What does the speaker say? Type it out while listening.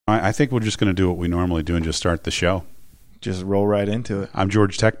I think we're just going to do what we normally do and just start the show. Just roll right into it. I'm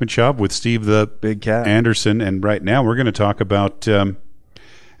George Tekmitchov with Steve the Big Cat Anderson, and right now we're going to talk about we're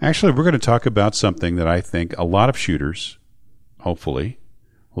going to talk about something that I think a lot of shooters, hopefully,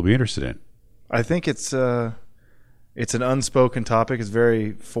 will be interested in. I think it's an unspoken topic. It's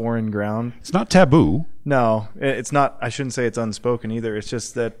very foreign ground. It's not taboo. No, it's not. I shouldn't say it's unspoken either. It's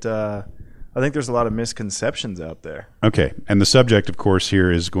just that I think there's a lot of misconceptions out there. Okay, and the subject, of course, here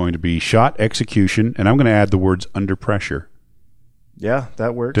is going to be shot execution, and I'm going to add the words under pressure. Yeah,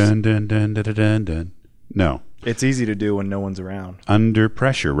 that works. Dun, dun, dun, dun, dun, dun. No. It's easy to do when no one's around. Under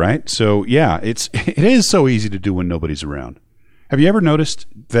pressure, right? So, yeah, it is so easy to do when nobody's around. Have you ever noticed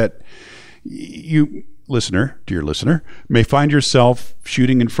that you, dear listener, may find yourself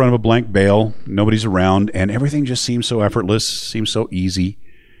shooting in front of a blank bale, nobody's around, and everything just seems so effortless, seems so easy.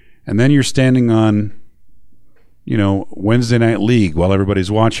 And then you're standing on, Wednesday Night League while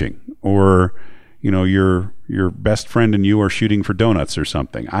everybody's watching. Or, your best friend and you are shooting for donuts or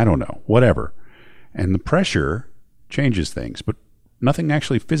something. I don't know. Whatever. And the pressure changes things, but nothing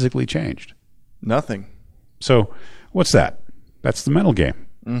actually physically changed. Nothing. So what's that? That's the mental game,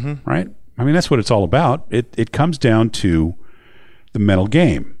 right? I mean, that's what it's all about. It comes down to the mental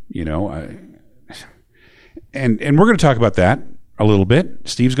game, and we're going to talk about that a little bit.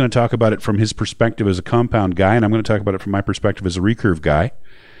 Steve's going to talk about it from his perspective as a compound guy, and I'm going to talk about it from my perspective as a recurve guy.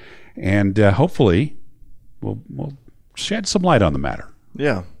 And hopefully we'll shed some light on the matter.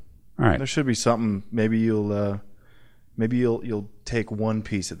 Yeah. All right. There should be something. Maybe you'll take one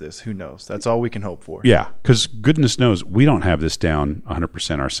piece of this. Who knows? That's all we can hope for. Yeah, because goodness knows we don't have this down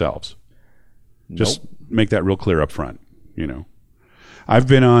 100% ourselves. Just make that real clear up front, I've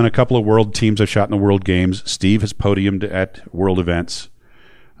been on a couple of world teams. I've shot in the world games. Steve has podiumed at world events.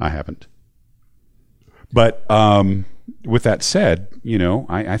 I haven't. But with that said,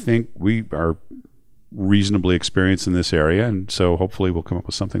 I think we are reasonably experienced in this area, and so hopefully we'll come up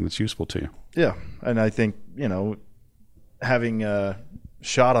with something that's useful to you. Yeah, and I think, having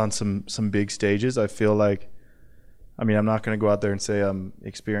shot on some big stages, I feel like, I'm not going to go out there and say I'm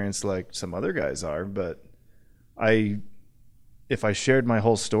experienced like some other guys are, but if I shared my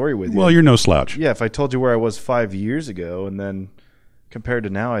whole story with you... Well, you're no slouch. Yeah, if I told you where I was 5 years ago, and then compared to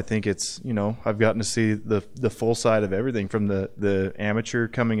now, I think it's, I've gotten to see the full side of everything, from the amateur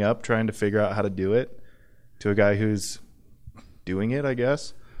coming up, trying to figure out how to do it, to a guy who's doing it, I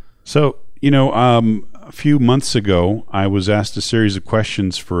guess. So, a few months ago, I was asked a series of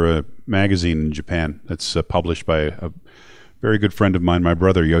questions for a magazine in Japan that's published by a very good friend of mine, my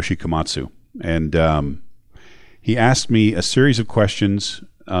brother, Yoshi Komatsu. And he asked me a series of questions,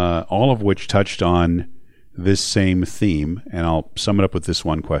 all of which touched on this same theme, and I'll sum it up with this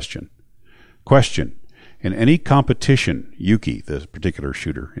one question. Question: in any competition, Yuki, the particular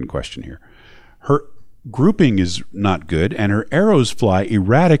shooter in question here, her grouping is not good, and her arrows fly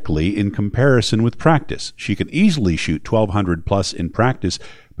erratically in comparison with practice. She can easily shoot 1,200 plus in practice,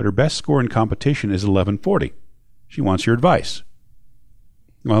 but her best score in competition is 1140. She wants your advice.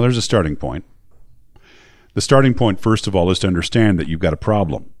 Well, there's a starting point. The starting point, first of all, is to understand that you've got a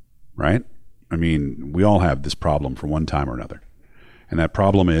problem, right? We all have this problem for one time or another. And that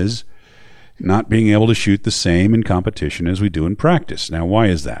problem is not being able to shoot the same in competition as we do in practice. Now, why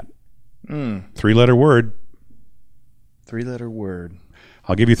is that? Three-letter word. Three-letter word.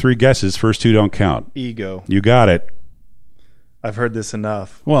 I'll give you three guesses. First two don't count. Ego. You got it. I've heard this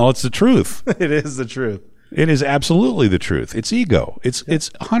enough. Well, it's the truth. It is the truth. It is absolutely the truth. It's ego. It's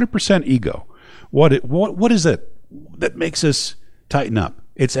 100% ego. What is it that makes us tighten up?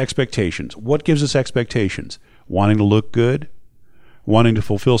 It's expectations. What gives us expectations? Wanting to look good? Wanting to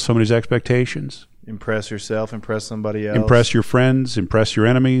fulfill somebody's expectations? Impress yourself, impress somebody else. Impress your friends, impress your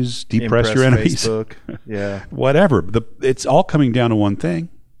enemies, depress your enemies. Facebook. Yeah. Whatever. It's all coming down to one thing.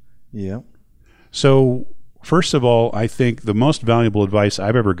 Yeah. So, first of all, I think the most valuable advice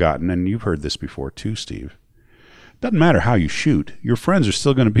I've ever gotten, and you've heard this before too, Steve, doesn't matter how you shoot. Your friends are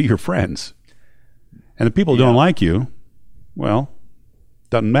still going to be your friends. And if people don't like you, well,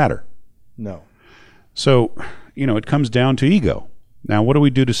 doesn't matter. No. So, it comes down to ego. Now, what do we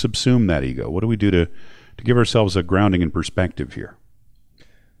do to subsume that ego? What do we do to give ourselves a grounding and perspective here?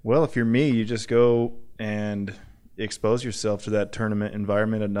 Well, if you're me, you just go and expose yourself to that tournament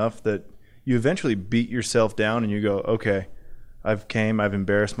environment enough that you eventually beat yourself down and you go, okay, I've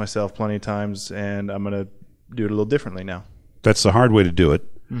embarrassed myself plenty of times, and I'm going to do it a little differently now. That's the hard way to do it,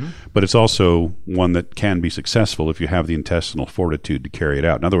 but it's also one that can be successful if you have the intestinal fortitude to carry it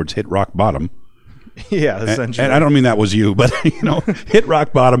out. In other words, hit rock bottom Yeah, essentially. And I don't mean that was you, but hit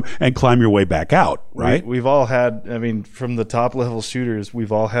rock bottom and climb your way back out, right? We've all had, from the top level shooters,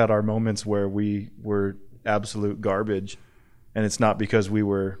 we've all had our moments where we were absolute garbage. And it's not because we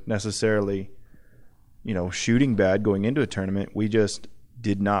were necessarily, shooting bad going into a tournament. We just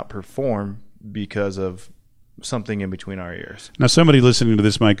did not perform because of something in between our ears. Now, somebody listening to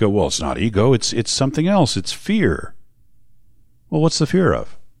this might go, well, it's not ego. It's something else. It's fear. Well, what's the fear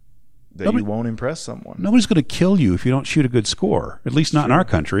of? That you won't impress someone. Nobody's going to kill you if you don't shoot a good score, at least not in our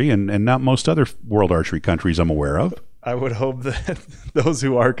country and not most other world archery countries I'm aware of. I would hope that those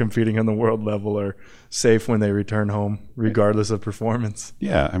who are competing on the world level are safe when they return home, regardless of performance.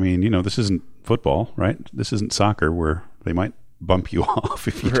 Yeah, this isn't football, right? This isn't soccer where they might bump you off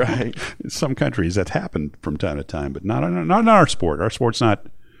if you right. In some countries that's happened from time to time, but not in our sport. Our sport's not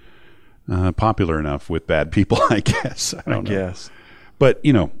popular enough with bad people, I guess. I don't know. But,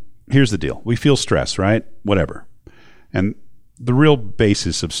 here's the deal. We feel stress, right? Whatever. And the real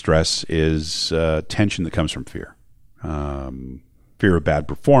basis of stress is tension that comes from fear. Fear of bad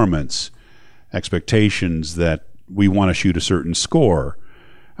performance, expectations that we want to shoot a certain score.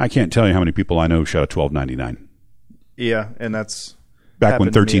 I can't tell you how many people I know shot a 1299. Yeah, and that's back when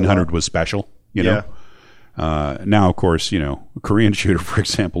 1300 was special, Yeah. Now, of course, a Korean shooter, for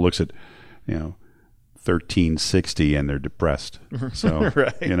example, looks at, 1360 and they're depressed. So,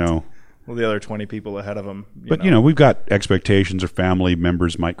 right. Well, the other 20 people ahead of them. But, we've got expectations, or family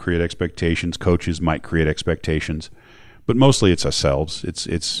members might create expectations, coaches might create expectations, but mostly it's ourselves.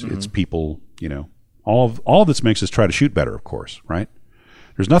 It's people, all of this makes us try to shoot better, of course, right?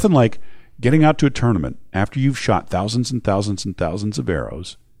 There's nothing like getting out to a tournament after you've shot thousands and thousands and thousands of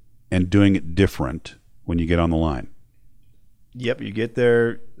arrows and doing it different when you get on the line. Yep, you get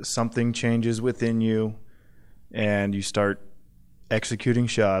there, something changes within you, and you start executing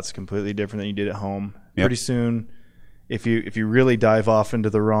shots completely different than you did at home. Yep. Pretty soon, if you really dive off into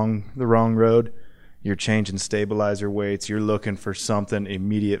the wrong road, you're changing stabilizer weights. You're looking for something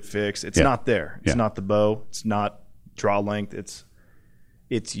immediate fix. It's not there. It's not the bow. It's not draw length.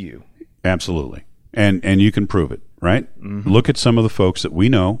 It's you. Absolutely, and you can prove it, right? Mm-hmm. Look at some of the folks that we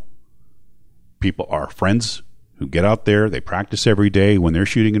know. People, our friends who get out there, they practice every day. When they're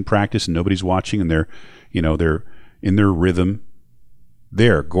shooting in practice and nobody's watching, and they're in their rhythm,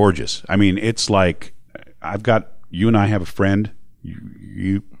 they're gorgeous. It's like you and I have a friend.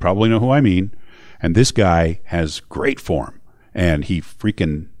 You probably know who I mean. And this guy has great form, and he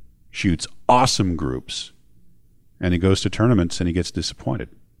freaking shoots awesome groups, and he goes to tournaments and he gets disappointed.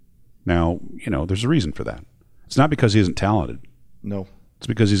 Now, there's a reason for that. It's not because he isn't talented. No. It's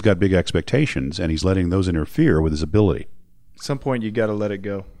because he's got big expectations, and he's letting those interfere with his ability. At some point, you got to let it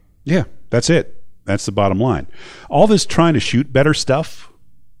go. Yeah, that's it. That's the bottom line. All this trying to shoot better stuff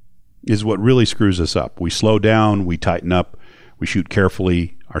is what really screws us up. We slow down, we tighten up, we shoot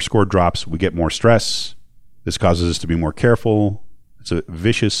carefully, our score drops, we get more stress. This causes us to be more careful. It's a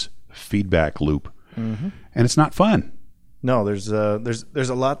vicious feedback loop, and it's not fun. No, there's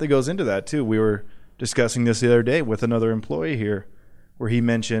a lot that goes into that too. We were discussing this the other day with another employee here, where he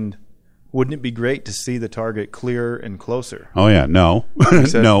mentioned, wouldn't it be great to see the target clearer and closer? Oh yeah, no,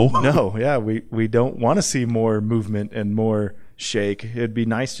 said, no, yeah, we don't want to see more movement and more shake. It'd be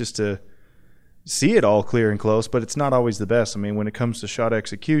nice just to see it all clear and close, but it's not always the best. When it comes to shot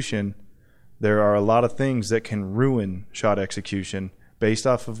execution, there are a lot of things that can ruin shot execution based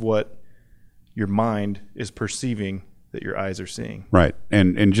off of what your mind is perceiving that your eyes are seeing. Right.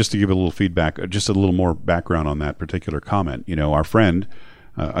 And just to give a little feedback, just a little more background on that particular comment, our friend,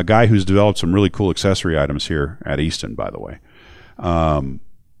 a guy who's developed some really cool accessory items here at Easton, by the way,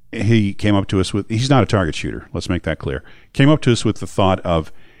 he came up to us with, he's not a target shooter, let's make that clear, came up to us with the thought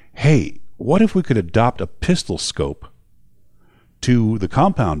of, hey, what if we could adopt a pistol scope to the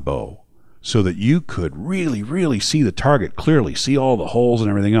compound bow so that you could really, really see the target clearly, see all the holes and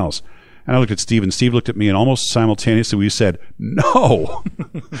everything else? And I looked at Steve, and Steve looked at me, and almost simultaneously we said, no,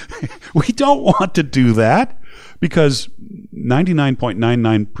 we don't want to do that, because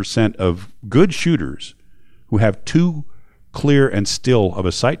 99.99% of good shooters who have too clear and still of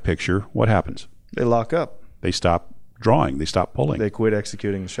a sight picture, what happens? They lock up. They stop drawing. They stop pulling. They quit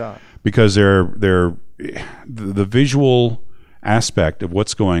executing the shot. Because the visual aspect of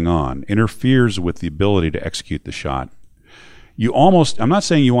what's going on interferes with the ability to execute the shot. I'm not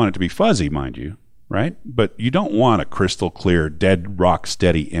saying you want it to be fuzzy, mind you, right? But you don't want a crystal clear, dead rock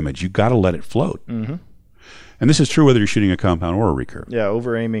steady image. You got to let it float. Mm-hmm. And this is true whether you're shooting a compound or a recurve. Yeah,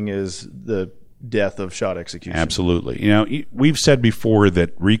 over-aiming is the death of shot execution. Absolutely. We've said before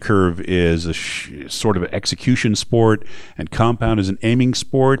that recurve is a sort of an execution sport and compound is an aiming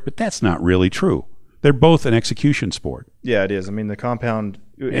sport, but that's not really true. They're both an execution sport. Yeah, it is. I mean, the compound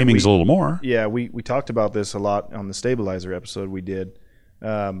aiming's a little more. Yeah, we talked about this a lot on the stabilizer episode we did.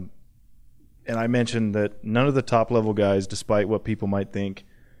 And I mentioned that none of the top-level guys, despite what people might think,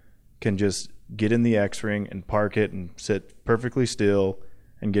 can just get in the X-ring and park it and sit perfectly still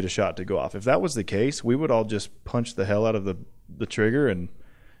and get a shot to go off. If that was the case, we would all just punch the hell out of the trigger and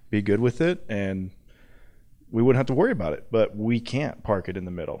be good with it, and we wouldn't have to worry about it. But we can't park it in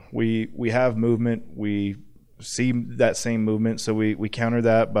the middle. We have movement. We see that same movement, so we counter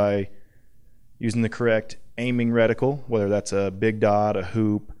that by using the correct aiming reticle, whether that's a big dot, a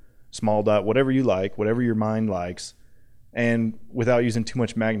hoop, small dot, whatever you like, whatever your mind likes, and without using too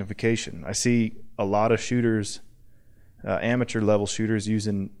much magnification. I see a lot of shooters, amateur level shooters,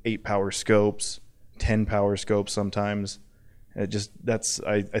 using 8-power scopes, 10-power scopes sometimes. I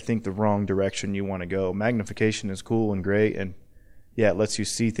think the wrong direction you want to go. Magnification is cool and great, and yeah, it lets you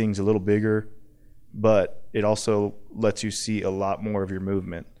see things a little bigger, but it also lets you see a lot more of your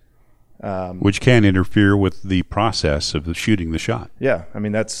movement. Which can interfere with the process of shooting the shot. Yeah, I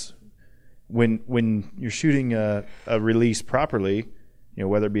mean, that's when you're shooting a release properly,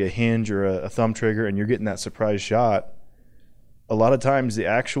 whether it be a hinge or a thumb trigger, and you're getting that surprise shot, a lot of times the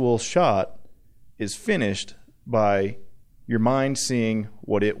actual shot is finished by your mind seeing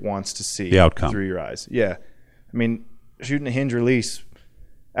what it wants to see, the outcome through your eyes. Yeah, I mean, shooting a hinge release,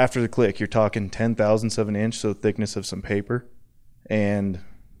 after the click, you're talking 10,000ths of an inch, so the thickness of some paper, and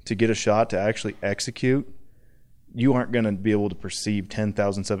to get a shot to actually execute, you aren't going to be able to perceive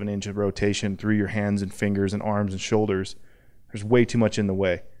 10,000ths of an inch of rotation through your hands and fingers and arms and shoulders. There's way too much in the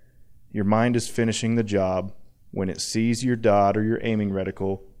way. Your mind is finishing the job when it sees your dot or your aiming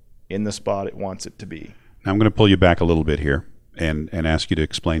reticle in the spot it wants it to be. Now I'm going to pull you back a little bit here and ask you to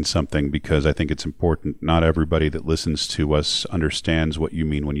explain something, because I think it's important. Not everybody that listens to us understands what you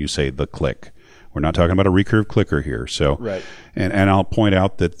mean when you say the click. We're not talking about a recurve clicker here. So, right. And I'll point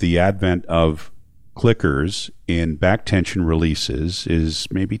out that the advent of clickers in back tension releases is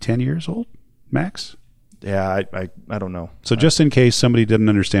maybe 10 years old, max? Yeah, I don't know. So just in case somebody didn't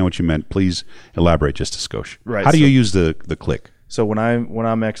understand what you meant, please elaborate just a skosh. Right. How do you use the click? So when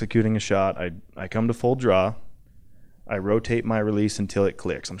I'm executing a shot, I come to full draw. I rotate my release until it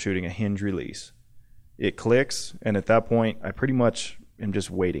clicks. I'm shooting a hinge release. It clicks, and at that point, I pretty much am just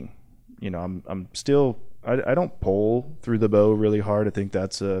waiting. I'm still, I don't pull through the bow really hard. I think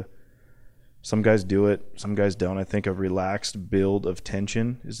that's some guys do it, some guys don't. I think a relaxed build of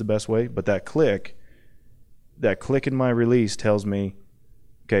tension is the best way. But that click in my release tells me,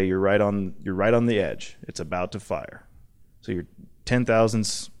 okay, you're right on the edge. It's about to fire. So you're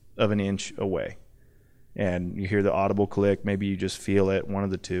 10,000ths of an inch away. And you hear the audible click, maybe you just feel it, one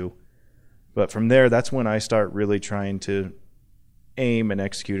of the two. But from there, that's when I start really trying to aim and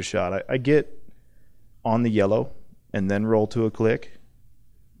execute a shot. I get on the yellow and then roll to a click,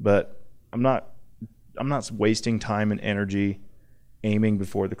 but I'm not wasting time and energy aiming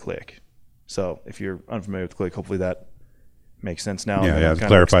before the click. So if you're unfamiliar with click, hopefully that makes sense now. Yeah, it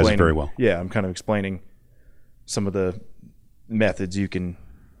clarifies it very well. Yeah, I'm kind of explaining some of the methods you can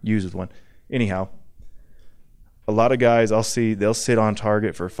use with one. Anyhow, a lot of guys they'll sit on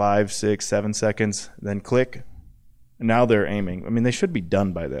target for 5, 6, 7 seconds, then click, and now they're aiming. I mean, they should be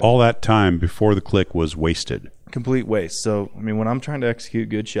done by then. All that time before the click was wasted. Complete waste. So, I mean, when I'm trying to execute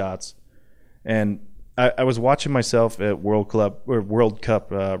good shots, and I was watching myself at World Cup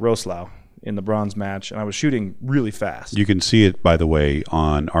Roslau in the bronze match, and I was shooting really fast. You can see it, by the way,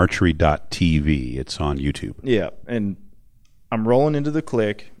 on archery.tv. It's on YouTube. Yeah, and I'm rolling into the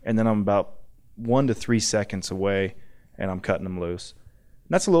click, and then I'm about 1 to 3 seconds away, and I'm cutting them loose.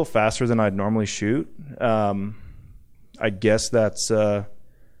 And that's a little faster than I'd normally shoot. I guess that's an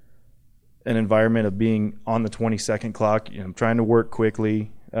environment of being on the 20-second clock. I'm trying to work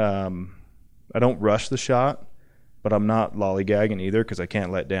quickly. I don't rush the shot, but I'm not lollygagging either because I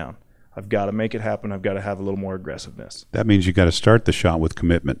can't let down. I've got to make it happen. I've got to have a little more aggressiveness. That means you got to start the shot with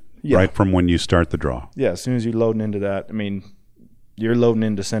commitment right from when you start the draw. Yeah, as soon as you're loading into that, I mean, you're loading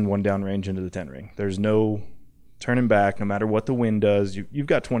in to send one downrange into the 10 ring. There's no turning back no matter what the wind does. You've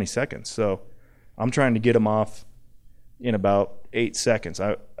got 20 seconds. So I'm trying to get them off in about 8 seconds.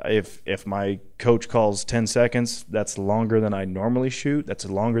 If my coach calls 10 seconds, that's longer than I normally shoot. That's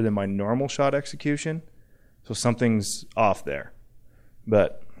longer than my normal shot execution. So something's off there.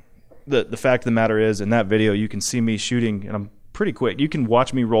 But the fact of the matter is, in that video, you can see me shooting, and I'm pretty quick. You can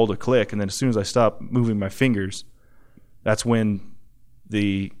watch me roll to click, and then as soon as I stop moving my fingers, that's when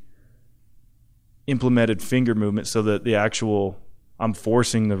the implemented finger movement, so that the actual, I'm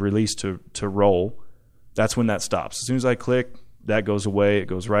forcing the release to roll, that's when that stops. As soon as I click, that goes away. It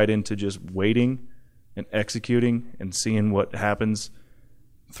goes right into just waiting and executing and seeing what happens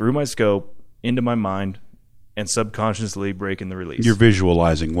through my scope into my mind and subconsciously breaking the release. You're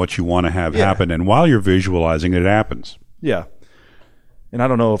visualizing what you want to have happen, and while you're visualizing it happens. Yeah. And I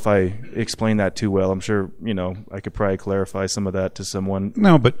don't know if I explained that too well. I'm sure, I could probably clarify some of that to someone.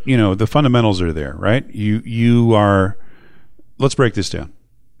 No, but, the fundamentals are there, right? You are, let's break this down.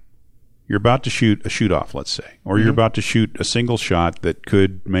 You're about to shoot a shoot-off, let's say, or you're about to shoot a single shot that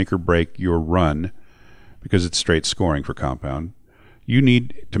could make or break your run because it's straight scoring for compound. You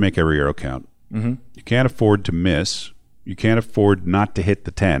need to make every arrow count. You can't afford to miss. You can't afford not to hit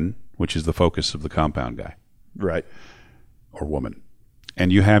the 10, which is the focus of the compound guy. Right. Or woman.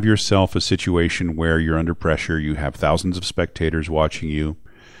 And you have yourself a situation where you're under pressure. You have thousands of spectators watching you.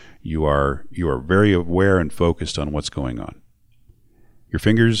 You are very aware and focused on what's going on. Your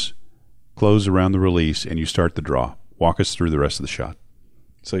fingers close around the release, and you start the draw. Walk us through the rest of the shot.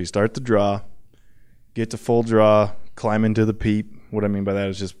 So you start the draw, get to full draw, climb into the peep. What I mean by that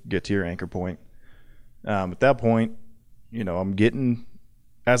is just get to your anchor point. At that point, I'm getting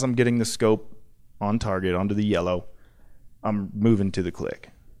the scope on target onto the yellow, I'm moving to the click.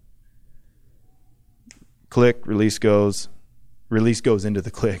 Click, release goes into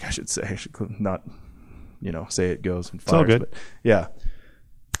the click, I should say. I should not, say it goes and fires. It's all good. But yeah.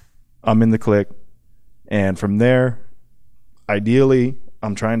 I'm in the click. And from there, ideally,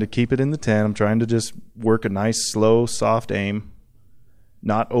 I'm trying to keep it in the 10. I'm trying to just work a nice, slow, soft aim,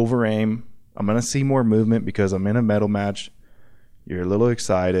 not over aim. I'm going to see more movement because I'm in a medal match. You're a little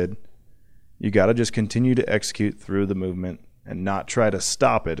excited. You got to just continue to execute through the movement and not try to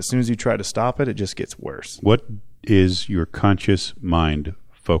stop it. As soon as you try to stop it, it just gets worse. What is your conscious mind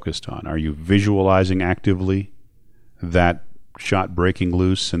focused on? Are you visualizing actively that shot breaking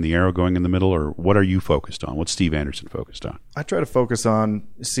loose and the arrow going in the middle, or what are you focused on? What's Steve Anderson focused on? I try to focus on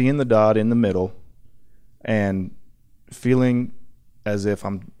seeing the dot in the middle and feeling as if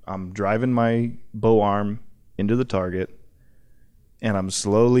I'm driving my bow arm into the target, and I'm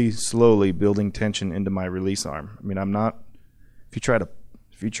slowly building tension into my release arm. I mean, I'm not. If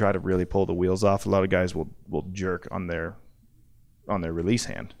you try to really pull the wheels off, a lot of guys will jerk on their release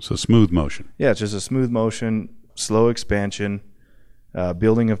hand. So smooth motion. Yeah, it's just a smooth motion, slow expansion,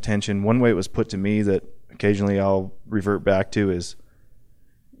 building of tension. One way it was put to me that occasionally I'll revert back to is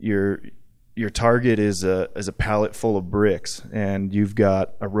your target is a pallet full of bricks, and you've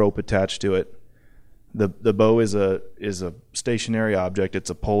got a rope attached to it. The bow is a stationary object. It's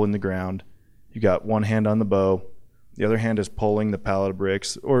a pole in the ground. You got one hand on the bow. The other hand is pulling the pallet of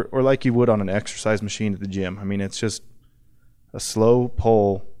bricks, or like you would on an exercise machine at the gym. I mean, it's just a slow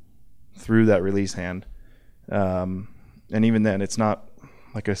pull through that release hand. And even then, it's not,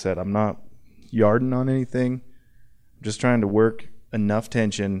 like I said, I'm not yarding on anything. I'm just trying to work enough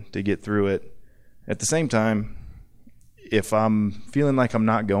tension to get through it. At the same time, if I'm feeling like I'm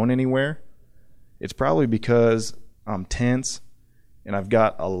not going anywhere, it's probably because I'm tense and I've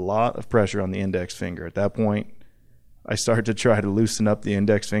got a lot of pressure on the index finger. At that point, I start to try to loosen up the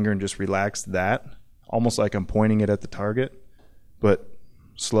index finger and just relax that, almost like I'm pointing it at the target, but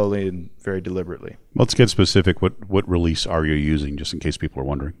slowly and very deliberately. Let's get specific. What release are you using, just in case people are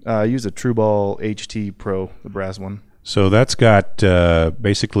wondering? I use a Trueball HT Pro, the brass one. So that's got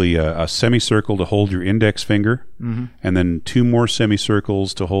basically a semicircle to hold your index finger, and then two more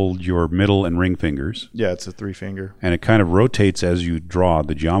semicircles to hold your middle and ring fingers. Yeah, it's a 3-finger. And it kind of rotates as you draw.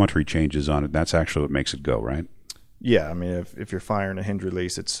 The geometry changes on it. That's actually what makes it go, right? Yeah, I mean, if you're firing a hinge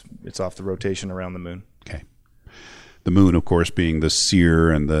release, it's off the rotation around the moon. Okay. The moon, of course, being the sear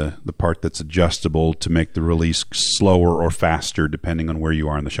and the part that's adjustable to make the release slower or faster depending on where you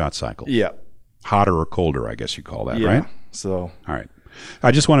are in the shot cycle. Yeah. Hotter or colder, I guess you call that, right? So. All right.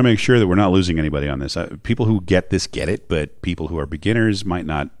 I just want to make sure that we're not losing anybody on this. People who get this get it, but people who are beginners might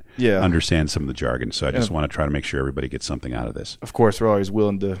not understand some of the jargon. So I just want to try to make sure everybody gets something out of this. Of course, we're always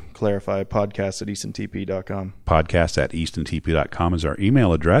willing to clarify. Podcast at eastontp.com. Podcast at eastontp.com is our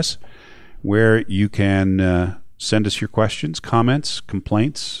email address, where you can send us your questions, comments,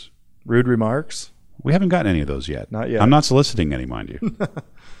 complaints. Rude remarks. We haven't gotten any of those yet. Not yet. I'm not soliciting any, mind you.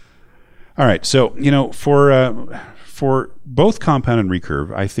 All right. So, for both compound and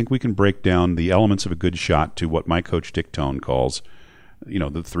recurve, I think we can break down the elements of a good shot to what my coach Dick Tone calls,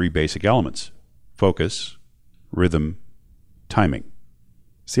 the 3 basic elements: focus, rhythm, timing.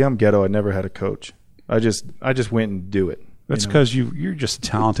 See, I'm ghetto. I never had a coach. I just went and do it. That's because you're just a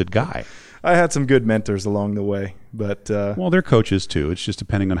talented guy. I had some good mentors along the way, but well, they're coaches too. It's just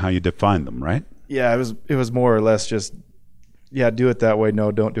depending on how you define them, right? Yeah, it was more or less just do it that way.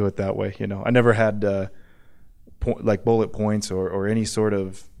 No, don't do it that way. I never had like bullet points or any sort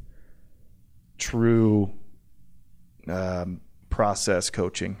of true process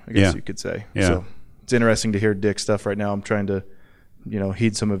coaching, I guess you could say. Yeah. So it's interesting to hear Dick's stuff right now. I'm trying to,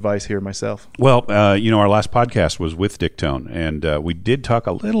 heed some advice here myself. Well, our last podcast was with Dick Tone, and we did talk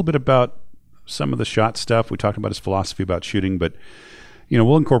a little bit about some of the shot stuff. We talked about his philosophy about shooting, but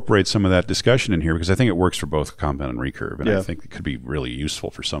we'll incorporate some of that discussion in here because I think it works for both compound and recurve, and I think it could be really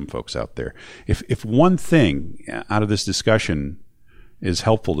useful for some folks out there. If one thing out of this discussion is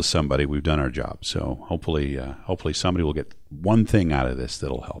helpful to somebody, we've done our job. So hopefully somebody will get one thing out of this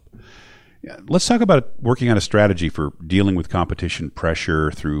that'll help. Let's talk about working on a strategy for dealing with competition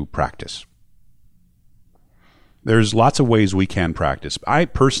pressure through practice. There's lots of ways we can practice. I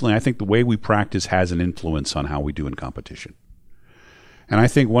think the way we practice has an influence on how we do in competition. And I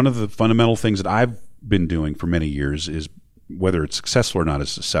think one of the fundamental things that I've been doing for many years is, whether it's successful or not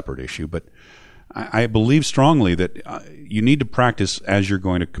is a separate issue, but I believe strongly that you need to practice as you're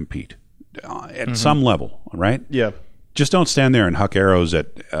going to compete at some level, right? Yeah. Just don't stand there and huck arrows at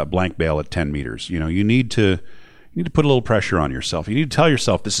a blank bale at 10 meters. You need to put a little pressure on yourself. You need to tell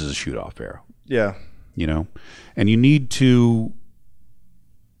yourself this is a shoot-off arrow. Yeah. And you need to,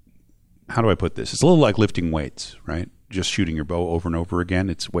 how do I put this? It's a little like lifting weights, right? Just shooting your bow over and over again.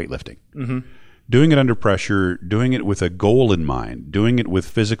 It's weightlifting. Mm-hmm. Doing it under pressure, doing it with a goal in mind, doing it with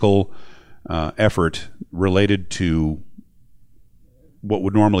physical effort related to what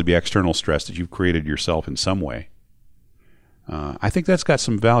would normally be external stress that you've created yourself in some way. I think that's got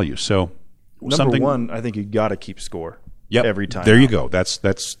some value. So, number one, I think you got to keep score. Yep. Every time. There you go.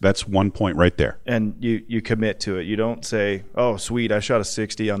 That's one point right there. And you commit to it. You don't say, "Oh, sweet, I shot a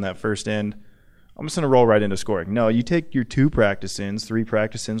 60 on that first end. I'm just going to roll right into scoring." No, you take your 2 practice ins, 3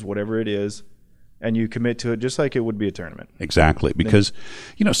 practice ins, whatever it is, and you commit to it just like it would be a tournament. Exactly. Because,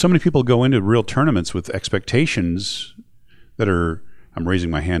 so many people go into real tournaments with expectations that are, I'm raising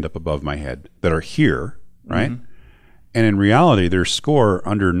my hand up above my head, that are here, right? Mm-hmm. And in reality, their score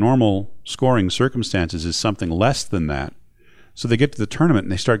under normal scoring circumstances is something less than that. So they get to the tournament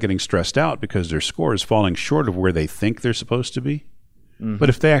and they start getting stressed out because their score is falling short of where they think they're supposed to be. Mm-hmm. But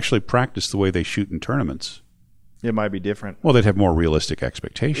if they actually practice the way they shoot in tournaments, it might be different. Well, they'd have more realistic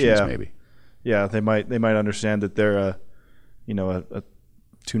expectations, maybe. Yeah, they might understand that they're a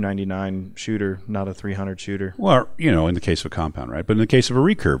 299 shooter, not a 300 shooter. Well, in the case of a compound, right? But in the case of a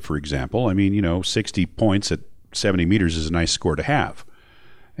recurve, for example, 60 points at 70 meters is a nice score to have.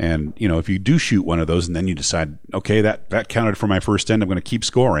 And, if you do shoot one of those and then you decide, okay, that counted for my first end, I'm going to keep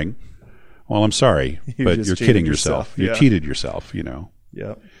scoring. Well, I'm sorry, but you're kidding yourself. You cheated yourself,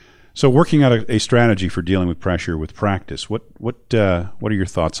 Yeah. So working out a strategy for dealing with pressure with practice, what are your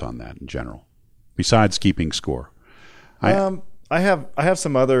thoughts on that in general, besides keeping score? I have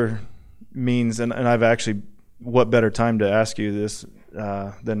some other means, and I've actually, what better time to ask you this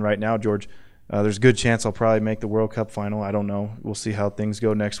than right now, George? There's a good chance I'll probably make the World Cup final. I don't know. We'll see how things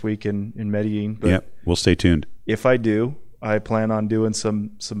go next week in Medellin. But we'll stay tuned. If I do, I plan on doing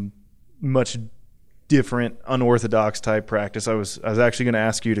some much different, unorthodox type practice. I was actually going to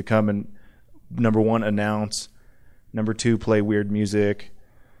ask you to come and, number 1, announce. Number 2, play weird music.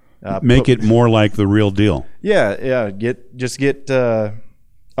 Make it more like the real deal. Yeah. Get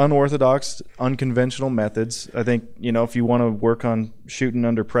unorthodox, unconventional methods. I think, if you want to work on shooting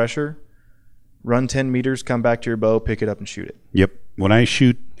under pressure, run 10 meters, come back to your bow, pick it up and shoot it. Yep. When I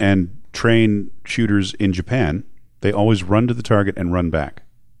shoot and train shooters in Japan, they always run to the target and run back.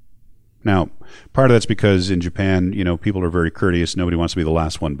 Now, part of that's because in Japan, people are very courteous. Nobody wants to be the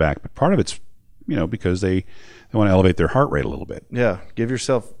last one back. But part of it's, because they want to elevate their heart rate a little bit. Yeah. Give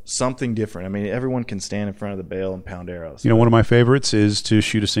yourself something different. Everyone can stand in front of the bale and pound arrows. One of my favorites is to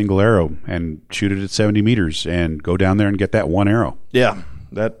shoot a single arrow and shoot it at 70 meters and go down there and get that one arrow. Yeah.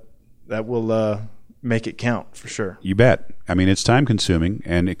 That will make it count for sure. You bet. It's time consuming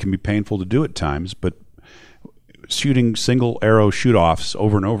and it can be painful to do at times, but shooting single arrow shoot-offs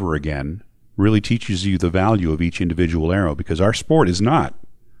over and over again really teaches you the value of each individual arrow, because our sport is not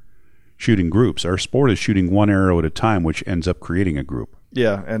shooting groups. Our sport is shooting one arrow at a time, which ends up creating a group.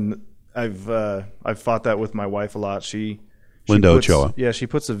 Yeah, and I've fought that with my wife a lot. Linda Ochoa. Yeah, she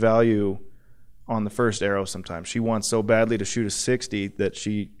puts a value on the first arrow sometimes. She wants so badly to shoot a 60 that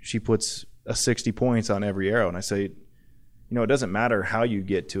she puts a 60 points on every arrow. And I say, it doesn't matter how you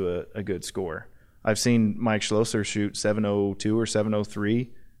get to a good score. I've seen Mike Schlosser shoot 702 or 703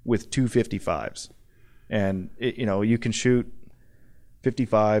 with 255s. And, you can shoot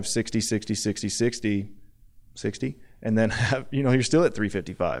 55, 60, 60, 60, 60, 60, and then have, you're still at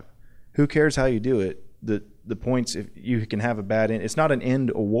 355. Who cares how you do it? The points, if you can have a bad end, it's not an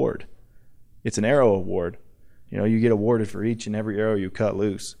end award. It's an arrow award. You get awarded for each and every arrow you cut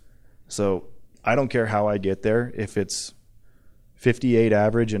loose. So I don't care how I get there. If it's 58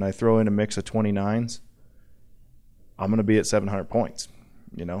 average and I throw in a mix of 29s, I'm going to be at 700 points.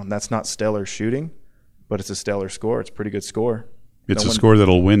 And that's not stellar shooting, but it's a stellar score. It's a pretty good score. It's a score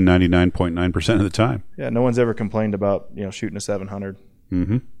that'll win 99.9% of the time. Yeah, no one's ever complained about shooting a 700.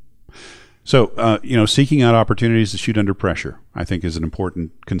 Mm-hmm. So, seeking out opportunities to shoot under pressure, I think, is an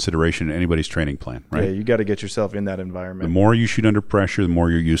important consideration in anybody's training plan, right? Yeah, you got to get yourself in that environment. The more you shoot under pressure, the more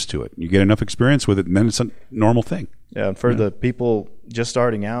you're used to it. You get enough experience with it, and then it's a normal thing. Yeah, and for the people just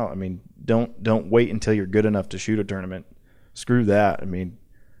starting out, don't wait until you're good enough to shoot a tournament. Screw that.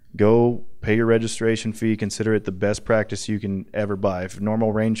 Go pay your registration fee. Consider it the best practice you can ever buy. If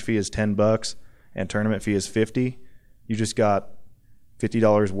normal range fee is $10 and tournament fee is $50, you just got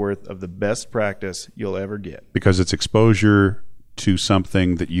 $50 worth of the best practice you'll ever get. Because it's exposure to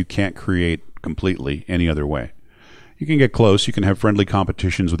something that you can't create completely any other way. You can get close. You can have friendly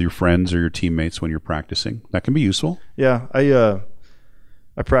competitions with your friends or your teammates when you're practicing. That can be useful. Yeah,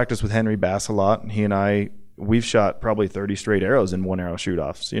 I practice with Henry Bass a lot, and he and we've shot probably 30 straight arrows in 1-arrow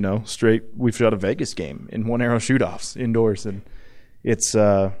shoot-offs. We've shot a Vegas game in 1-arrow shoot-offs indoors, and it's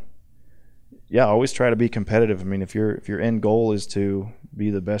always try to be competitive. If your end goal is to be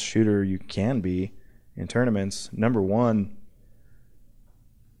the best shooter you can be in tournaments, number one,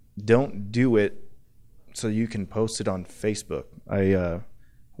 don't do it so you can post it on Facebook.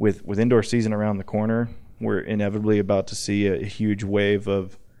 With indoor season around the corner, we're inevitably about to see a huge wave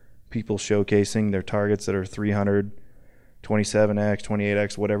of people showcasing their targets that are 300, 27x,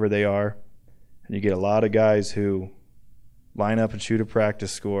 28x, whatever they are. And you get a lot of guys who line up and shoot a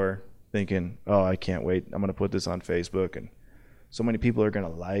practice score thinking, oh, I can't wait. I'm going to put this on Facebook, and so many people are going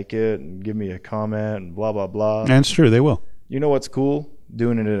to like it and give me a comment and blah, blah, blah. And it's true, they will. You know what's cool?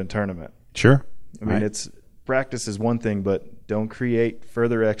 Doing it in a tournament. Sure. It's practice is one thing, but don't create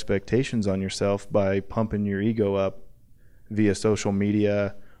further expectations on yourself by pumping your ego up via social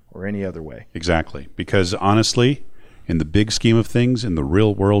media or any other way. Exactly. Because honestly, in the big scheme of things, in the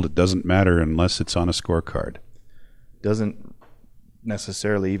real world, it doesn't matter unless it's on a scorecard. Doesn't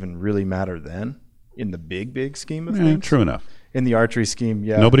necessarily even really matter then in the big scheme of things. True enough. In the archery scheme,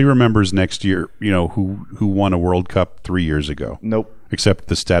 yeah. Nobody remembers next year, who won a World Cup 3 years ago. Nope. Except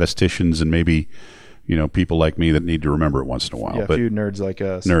the statisticians and maybe, people like me that need to remember it once in a while. Yeah, a few nerds like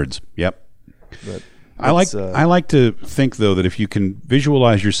us. Nerds, yep. But I like to think, though, that if you can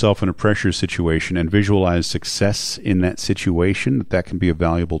visualize yourself in a pressure situation and visualize success in that situation, that can be a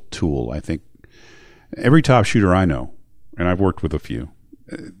valuable tool. I think every top shooter I know, and I've worked with a few,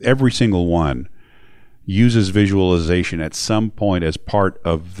 every single one uses visualization at some point as part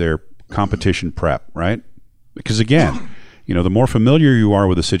of their competition prep, right? Because, again, the more familiar you are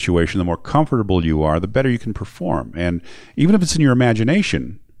with a situation, the more comfortable you are, the better you can perform. And even if it's in your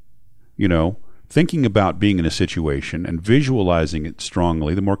imagination, thinking about being in a situation and visualizing it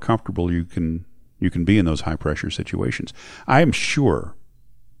strongly, the more comfortable you can be in those high pressure situations. I am sure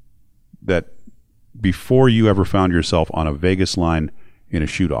that before you ever found yourself on a Vegas line in a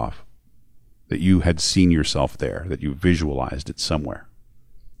shoot off, that you had seen yourself there, that you visualized it somewhere.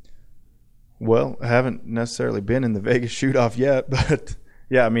 Well, I haven't necessarily been in the Vegas shoot off yet, but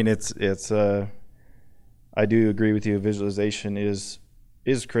yeah, it's I do agree with you. Visualization is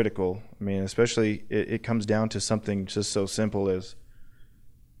critical. Especially it comes down to something just so simple as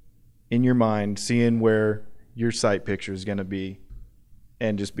in your mind, seeing where your sight picture is going to be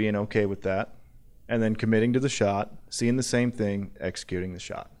and just being okay with that. And then committing to the shot, seeing the same thing, executing the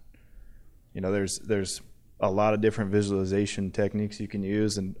shot. There's a lot of different visualization techniques you can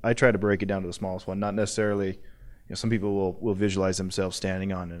use, and I try to break it down to the smallest one. Not necessarily, some people will visualize themselves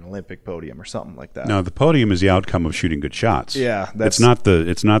standing on an Olympic podium or something like that. No, the podium is the outcome of shooting good shots. Yeah, it's not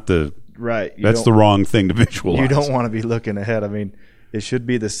the right. That's the wrong thing to visualize. You don't want to be looking ahead. It should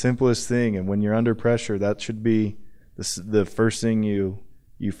be the simplest thing, and when you're under pressure, that should be the first thing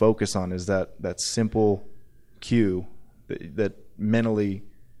you focus on is that simple cue that mentally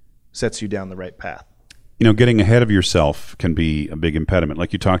sets you down the right path. Getting ahead of yourself can be a big impediment,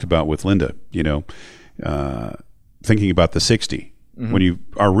 like you talked about with Linda. Thinking about the 60 when you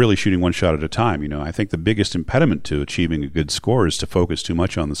are really shooting one shot at a time. I think the biggest impediment to achieving a good score is to focus too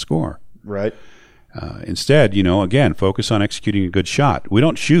much on the score. Right. Instead, again, focus on executing a good shot. We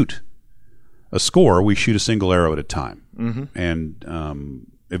don't shoot a score; we shoot a single arrow at a time, and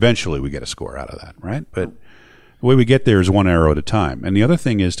eventually we get a score out of that, right? But the way we get there is one arrow at a time. And the other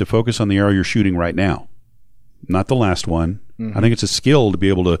thing is to focus on the arrow you're shooting right now, not the last one. I think it's a skill to be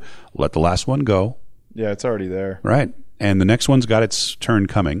able to let the last one go. Yeah, it's already there. Right. And the next one's got its turn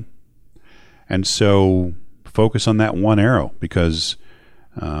coming. And so focus on that one arrow because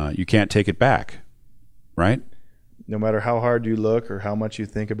You can't take it back, right? No matter how hard you look or how much you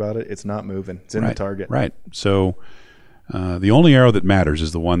think about it, it's not moving. It's in the target. Right. So the only arrow that matters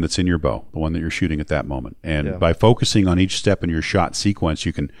is the one that's in your bow, the one that you're shooting at that moment. And by focusing on each step in your shot sequence,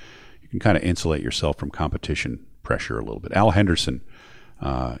 you can kind of insulate yourself from competition pressure a little bit. Al Henderson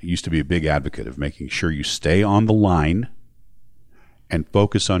used to be a big advocate of making sure you stay on the line and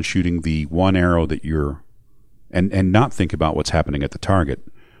focus on shooting the one arrow that you're and not think about what's happening at the target.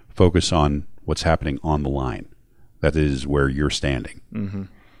 Focus on what's happening on the line. That is where you're standing. Mm-hmm.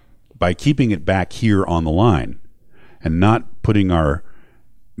 By keeping it back here on the line and not putting our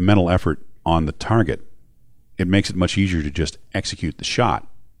mental effort on the target, it makes it much easier to just execute the shot.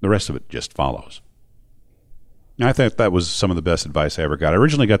 The rest of it just follows. Now, I thought that was some of the best advice I ever got. I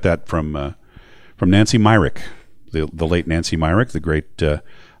originally got that from Nancy Myrick, the late Nancy Myrick, the great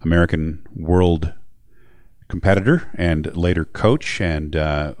American world competitor and later coach, and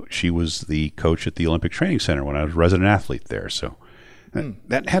she was the coach at the Olympic Training Center when I was resident athlete there. So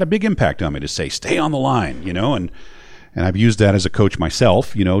that had a big impact on me to say, stay on the line, and I've used that as a coach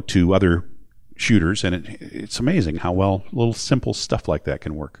myself, to other shooters, and it's amazing how well little simple stuff like that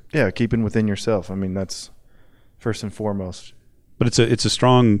can work. Yeah, keeping within yourself. I mean, that's first and foremost. But it's a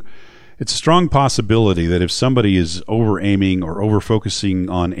strong possibility that if somebody is over aiming or over focusing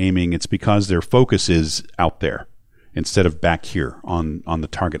on aiming, it's because their focus is out there instead of back here on the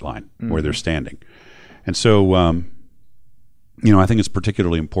target line where they're standing. And so, I think it's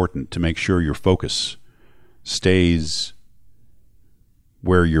particularly important to make sure your focus stays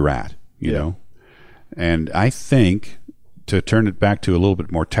where you're at, you know. And I think, to turn it back to a little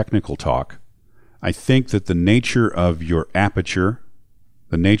bit more technical talk, I think that the nature of your aperture,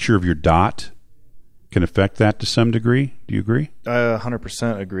 the nature of your dot, can affect that to some degree. Do you agree? I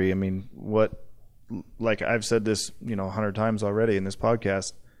 100% agree. I mean, like I've said this, 100 times already in this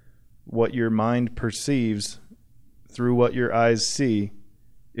podcast, what your mind perceives through what your eyes see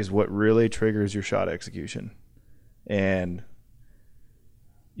is what really triggers your shot execution. And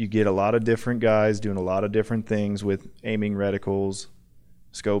you get a lot of different guys doing a lot of different things with aiming reticles,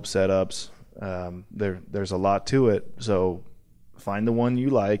 scope setups. There's a lot to it. So find the one you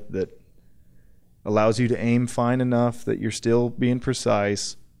like that allows you to aim fine enough that you're still being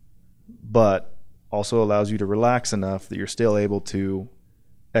precise, but also allows you to relax enough that you're still able to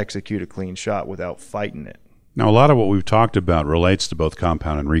execute a clean shot without fighting it. Now, a lot of what we've talked about relates to both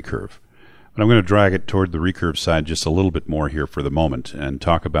compound and recurve, but I'm going to drag it toward the recurve side just a little bit more here for the moment and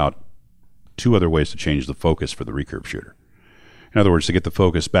talk about two other ways to change the focus for the recurve shooter. In other words, to get the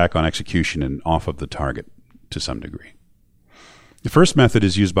focus back on execution and off of the target to some degree. The first method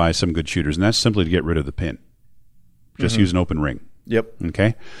is used by some good shooters, and that's simply to get rid of the pin. Just use an open ring. Yep.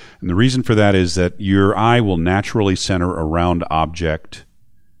 Okay? And the reason for that is that your eye will naturally center a round object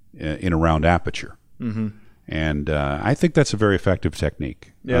in a round aperture. Mm-hmm. And I think that's a very effective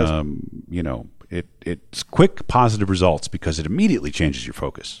technique. Yeah. It's quick, positive results because it immediately changes your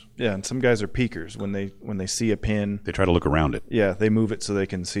focus. Yeah, and some guys are peekers. When they see a pin, they try to look around it. Yeah, they move it so they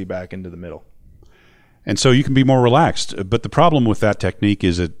can see back into the middle. And so you can be more relaxed. But the problem with that technique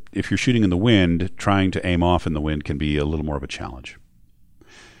is that if you're shooting in the wind, trying to aim off in the wind can be a little more of a challenge.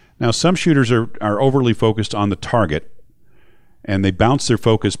 Now, some shooters are overly focused on the target, and they bounce their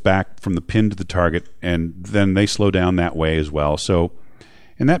focus back from the pin to the target, and then they slow down that way as well. So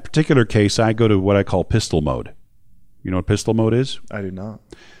in that particular case, I go to what I call pistol mode. You know what pistol mode is? I do not.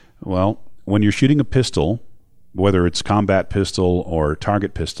 Well, when you're shooting a pistol, whether it's combat pistol or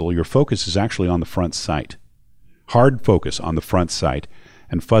target pistol, your focus is actually on the front sight. Hard focus on the front sight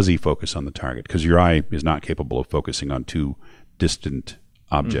and fuzzy focus on the target, because your eye is not capable of focusing on two distant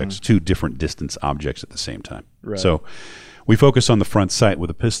objects, two different distance objects at the same time. Right. So we focus on the front sight with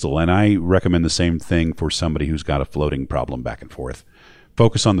a pistol, and I recommend the same thing for somebody who's got a floating problem back and forth.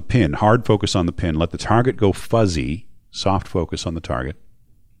 Focus on the pin, hard focus on the pin. Let the target go fuzzy, soft focus on the target.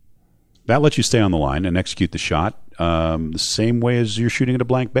 That lets you stay on the line and execute the shot the same way as you're shooting at a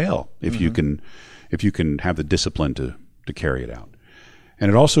blank bail, if you can have the discipline to carry it out. And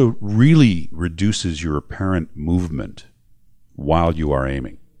it also really reduces your apparent movement while you are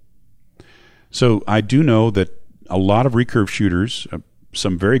aiming. So I do know that a lot of recurve shooters,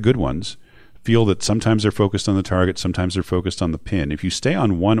 some very good ones, feel that sometimes they're focused on the target, sometimes they're focused on the pin. If you stay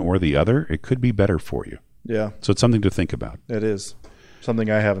on one or the other, it could be better for you. Yeah. So it's something to think about. It is.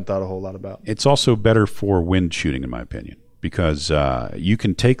 Something I haven't thought a whole lot about. It's also better for wind shooting, in my opinion, because you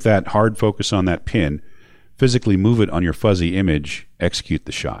can take that hard focus on that pin, physically move it on your fuzzy image, execute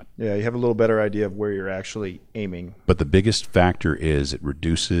the shot. Yeah, you have a little better idea of where you're actually aiming. But the biggest factor is it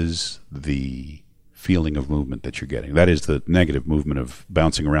reduces the feeling of movement that you're getting. That is the negative movement of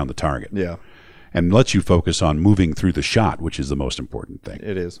bouncing around the target. Yeah. And lets you focus on moving through the shot, which is the most important thing.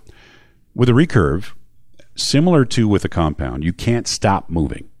 It is. With a recurve, similar to with a compound, you can't stop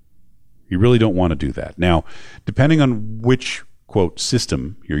moving. You really don't want to do that. Now, depending on which, quote,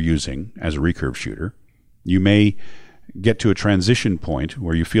 system you're using as a recurve shooter, you may get to a transition point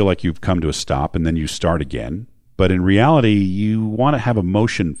where you feel like you've come to a stop and then you start again. But in reality, you want to have a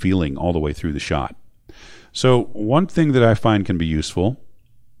motion feeling all the way through the shot. So one thing that I find can be useful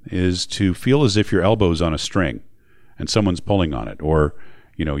is to feel as if your elbow's on a string and someone's pulling on it, or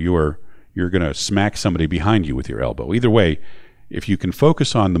you're going to smack somebody behind you with your elbow. Either way, if you can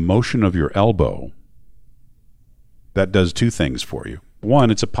focus on the motion of your elbow, that does two things for you. One,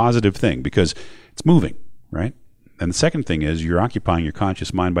 it's a positive thing because it's moving, right? And the second thing is you're occupying your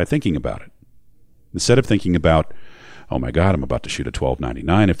conscious mind by thinking about it. Instead of thinking about, oh my God, I'm about to shoot a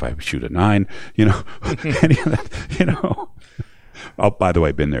 12.99 if I shoot a 9, any of that, Oh, by the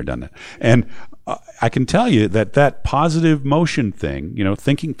way, been there, done that. And I can tell you that positive motion thing,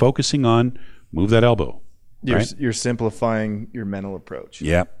 focusing on move that elbow. Right? You're simplifying your mental approach.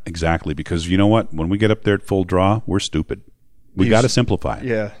 Yeah, exactly. Because you know what? When we get up there at full draw, we're stupid. We got to simplify it.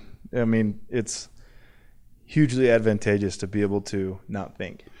 Yeah. I mean, it's hugely advantageous to be able to not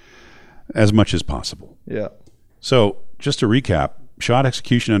think. As much as possible. Yeah. So just to recap, shot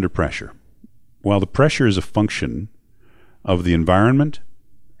execution under pressure. While the pressure is a function of the environment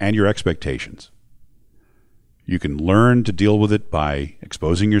and your expectations, you can learn to deal with it by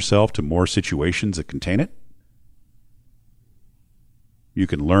exposing yourself to more situations that contain it. You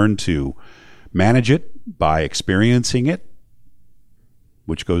can learn to manage it by experiencing it,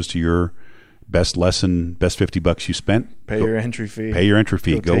 which goes to your best lesson, best $50 you spent. Pay your entry fee. Pay your entry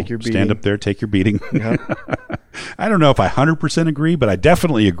fee. Go stand up there, take your beating. Yep. I don't know if I 100% agree, but I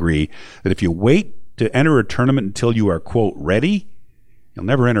definitely agree that if you wait to enter a tournament until you are, quote, ready, you'll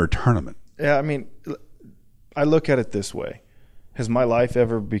never enter a tournament. Yeah, I mean, I look at it this way. Has my life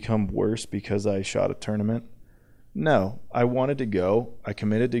ever become worse because I shot a tournament? No. I wanted to go. I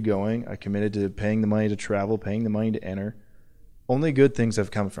committed to going. I committed to paying the money to travel, paying the money to enter. Only good things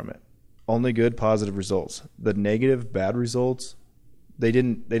have come from it. Only good, positive results. The negative, bad results, they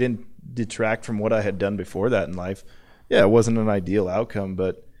didn't detract from what I had done before that in life. Yeah, it wasn't an ideal outcome,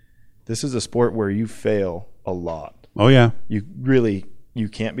 but this is a sport where you fail a lot. Oh, yeah. You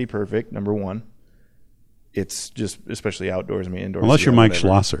can't be perfect, number one. It's just, especially outdoors, indoors. Unless you're Mike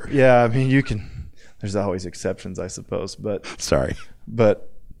Schlosser. Yeah, you can, there's always exceptions, I suppose. But sorry.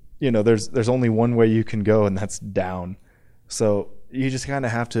 But, there's only one way you can go, and that's down. So you just kind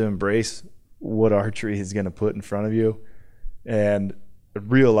of have to embrace what archery is going to put in front of you and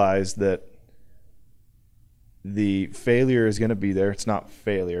realize that the failure is going to be there. It's not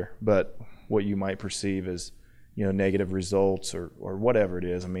failure, but what you might perceive as, negative results or whatever it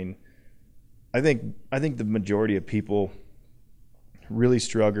is. I think the majority of people really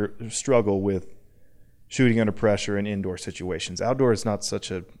struggle with shooting under pressure in indoor situations. Outdoor is not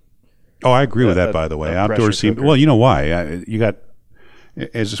such a... Oh, I agree with that, by the way. Outdoors seem... Well, you know why? You got...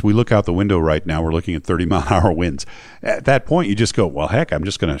 As we look out the window right now, we're looking at 30-mile-an-hour winds. At that point, you just go, well, heck, I'm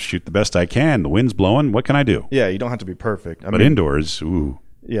just going to shoot the best I can. The wind's blowing. What can I do? Yeah, you don't have to be perfect. But indoors, ooh.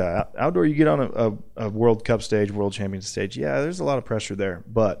 Yeah, outdoor, you get on a World Cup stage, World Champions stage. Yeah, there's a lot of pressure there.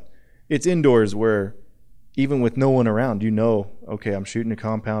 But it's indoors where even with no one around, okay, I'm shooting a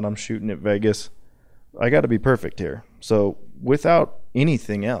compound. I'm shooting at Vegas. I got to be perfect here. So without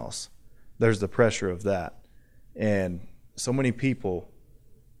anything else, there's the pressure of that. And so many people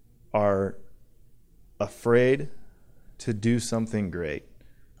are afraid to do something great.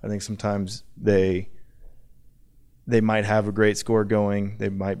 I think sometimes they might have a great score going. They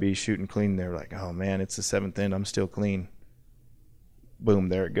might be shooting clean. They're like, oh, man, it's the 7th end. I'm still clean. Boom,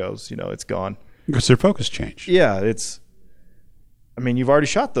 there it goes. It's gone. Because their focus changed. Yeah, you've already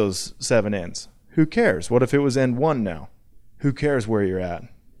shot those 7 ends. Who cares? What if it was end 1 now? Who cares where you're at?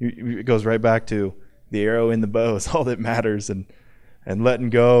 It goes right back to the arrow in the bow is all that matters, and letting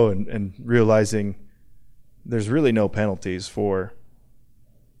go and realizing there's really no penalties for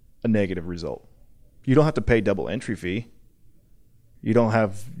a negative result. You don't have to pay double entry fee. You don't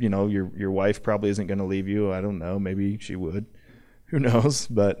have, your wife probably isn't going to leave you. I don't know. Maybe she would. Who knows?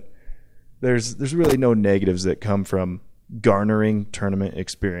 But there's really no negatives that come from garnering tournament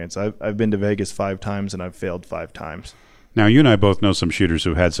experience. I've been to Vegas 5 times and I've failed 5 times. Now, you and I both know some shooters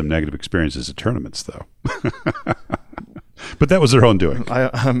who've had some negative experiences at tournaments, though. But that was their own doing.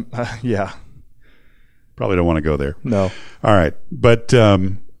 Yeah. Probably don't want to go there. No. All right. But,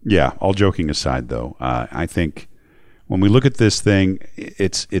 yeah, all joking aside, though, I think when we look at this thing,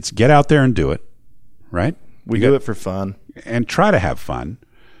 it's get out there and do it. right? We do it for fun. And try to have fun.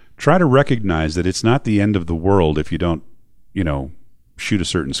 Try to recognize that it's not the end of the world if you don't, shoot a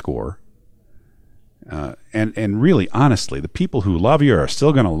certain score. And really, honestly, the people who love you are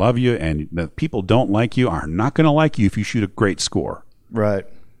still going to love you, and the people don't like you are not going to like you if you shoot a great score. Right.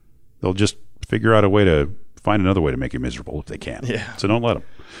 They'll just figure out a way to find another way to make you miserable if they can. Yeah. So don't let them.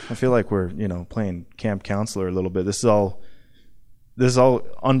 I feel like we're, playing camp counselor a little bit. This is all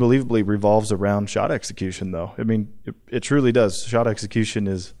unbelievably revolves around shot execution, though. I mean, it truly does. Shot execution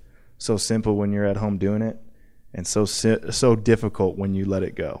is so simple when you're at home doing it, and so difficult when you let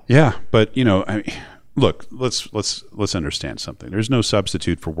it go. Yeah, but look, let's understand something. There's no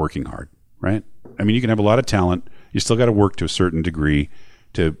substitute for working hard, right? I mean, you can have a lot of talent. You still got to work to a certain degree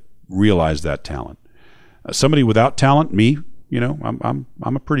to realize that talent. Somebody without talent, me, I'm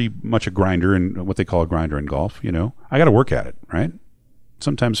a pretty much a grinder, and what they call a grinder in golf. I got to work at it, right?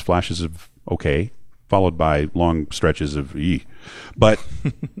 Sometimes flashes of okay, followed by long stretches of ee. But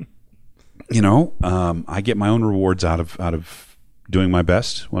I get my own rewards out of doing my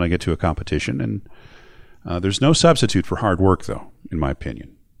best when I get to a competition, and there's no substitute for hard work, though, in my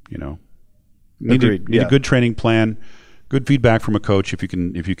opinion. Need a good training plan, good feedback from a coach if you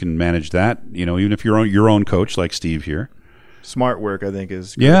can manage that. Even if you're your own coach like Steve here. Smart work, I think,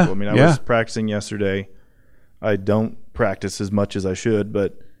 is critical. Yeah, I mean, I was practicing yesterday. I don't practice as much as I should,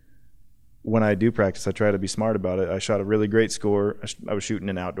 but when I do practice, I try to be smart about it. I shot a really great score. I was shooting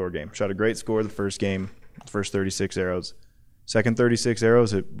an outdoor game. Shot a great score the first game, first 36 arrows. Second 36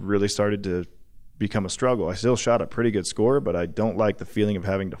 arrows, it really started to become a struggle. I still shot a pretty good score, but I don't like the feeling of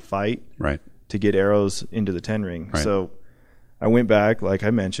having to fight to get arrows into the 10 ring. Right. So I went back, like I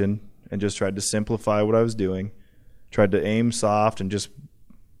mentioned, and just tried to simplify what I was doing. Tried to aim soft and just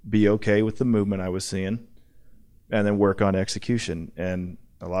be okay with the movement I was seeing, and then work on execution. And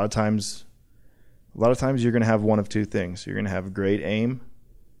a lot of times you're going to have one of two things. You're going to have great aim,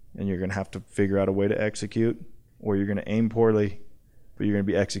 and you're going to have to figure out a way to execute, or you're going to aim poorly, but you're going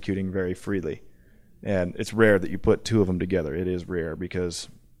to be executing very freely. And it's rare that you put two of them together. It is rare because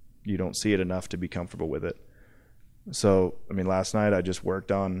you don't see it enough to be comfortable with it. So, I mean, last night I just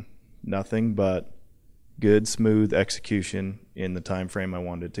worked on nothing but good, smooth execution in the time frame I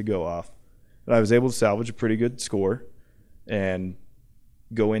wanted to go off. But I was able to salvage a pretty good score and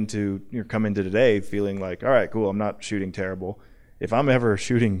come into today feeling like, all right, cool, I'm not shooting terrible. If I'm ever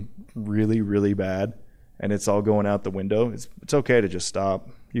shooting really, really bad and it's all going out the window, it's okay to just stop.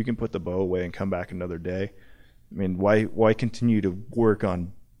 You can put the bow away and come back another day. I mean, why continue to work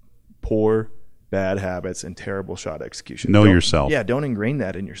on poor, bad habits and terrible shot execution? Know yourself. Yeah, don't ingrain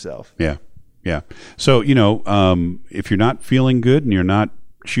that in yourself. Yeah. So, if you're not feeling good and you're not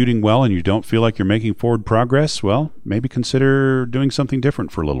shooting well and you don't feel like you're making forward progress, well, maybe consider doing something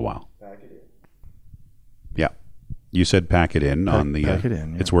different for a little while. Pack it in. Yeah. You said pack it in on the... Pack it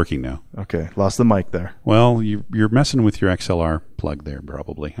in, yeah. It's working now. Okay. Lost the mic there. Well, you're messing with your XLR plug there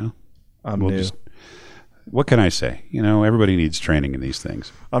probably, huh? I'm new. What can I say? Everybody needs training in these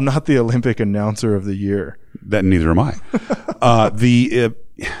things. I'm not the Olympic announcer of the year. That neither am I. The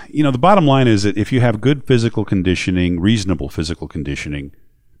bottom line is that if you have good physical conditioning, reasonable physical conditioning,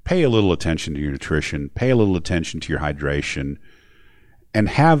 pay a little attention to your nutrition, pay a little attention to your hydration, and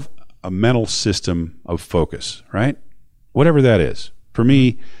have a mental system of focus, right? Whatever that is. For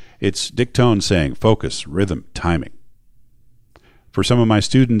me, it's Dick Tone saying focus, rhythm, timing. For some of my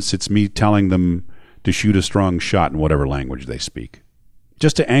students, it's me telling them to shoot a strong shot in whatever language they speak,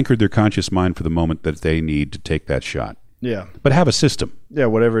 just to anchor their conscious mind for the moment that they need to take that shot. Yeah. But have a system. Yeah,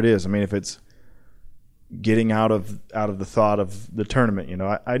 whatever it is. I mean, if it's getting out of the thought of the tournament,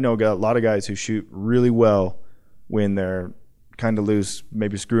 I know a lot of guys who shoot really well when they're kind of loose,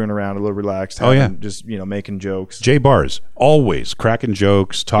 maybe screwing around, a little relaxed, just making jokes. Jay Bars, always cracking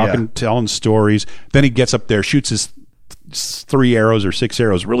jokes, talking, telling stories. Then he gets up there, shoots his 3 arrows or 6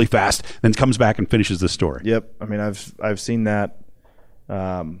 arrows really fast, then comes back and finishes the story. Yep. I mean, I've seen that.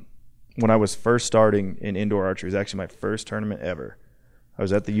 When I was first starting in indoor archery, it was actually my first tournament ever. I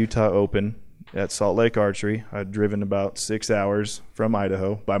was at the Utah Open at Salt Lake Archery. I'd driven about 6 hours from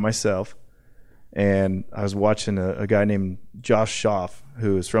Idaho by myself, and I was watching a guy named Josh Schaff,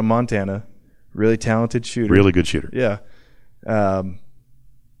 who is from Montana, really talented shooter. Really good shooter. Yeah.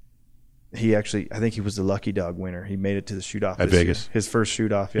 He actually, I think he was the Lucky Dog winner. He made it to the shoot-off at Vegas. His first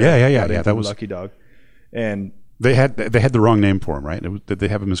shoot-off. Yeah. That was Lucky Dog. And They had the wrong name for him, right? Did they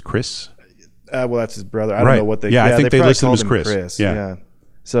have him as Chris? Well, that's his brother. I don't know what they. Yeah, I think they listed him as Chris. Chris. Yeah.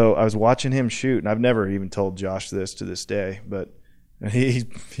 So I was watching him shoot, and I've never even told Josh this to this day, but he's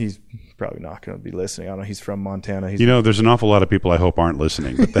probably not going to be listening. I don't know. He's from Montana. There's an awful lot of people I hope aren't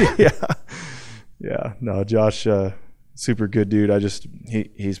listening. But Yeah, no, Josh, super good dude.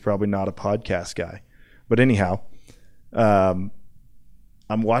 He's probably not a podcast guy, but anyhow, I'm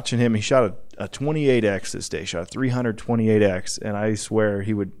watching him. He shot a 28X this day, shot a 328X, and I swear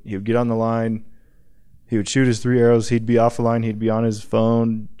he would get on the line, he would shoot his 3 arrows, he'd be off the line, he'd be on his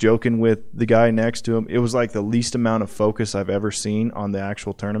phone joking with the guy next to him. It was like the least amount of focus I've ever seen on the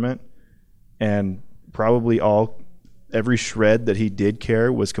actual tournament, and probably every shred that he did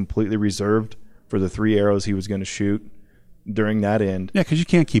care was completely reserved for the 3 arrows he was going to shoot during that end. Yeah, because you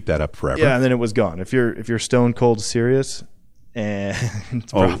can't keep that up forever. Yeah, and then it was gone. If you're stone cold serious, and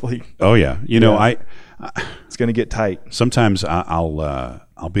it's probably it's going to get tight. Sometimes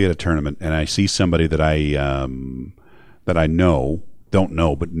I'll be at a tournament and I see somebody that I don't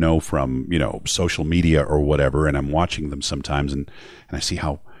know but know from social media or whatever, and I'm watching them sometimes and I see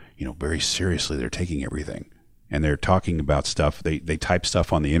how very seriously they're taking everything. And they're talking about stuff. They type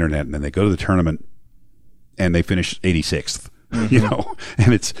stuff on the internet, and then they go to the tournament, and they finish 86th. Mm-hmm.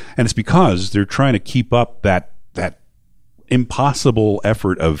 And it's because they're trying to keep up that impossible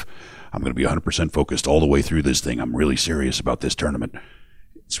effort of, I'm going to be 100% focused all the way through this thing. I'm really serious about this tournament.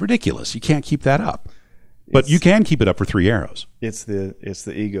 It's ridiculous. You can't keep that up, but you can keep it up for 3 arrows. It's the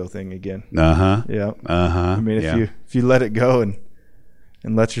ego thing again. Yeah. I mean, if you let it go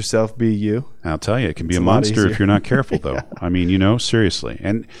and let yourself be you. I'll tell you, it can be a monster if you're not careful, though. Yeah. I mean, seriously.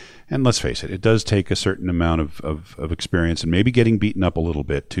 And let's face it does take a certain amount of experience and maybe getting beaten up a little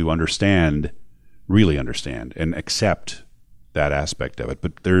bit to really understand, and accept that aspect of it.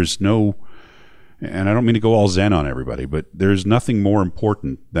 But there's no, and I don't mean to go all zen on everybody, but there's nothing more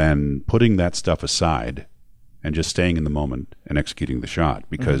important than putting that stuff aside and just staying in the moment and executing the shot,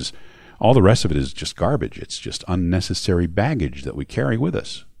 because all the rest of it is just garbage. It's just unnecessary baggage that we carry with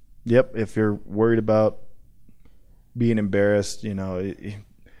us. Yep. If you're worried about being embarrassed,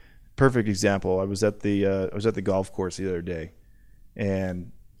 perfect example. I was at the golf course the other day,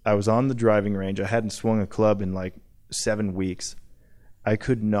 and I was on the driving range. I hadn't swung a club in like 7 weeks. I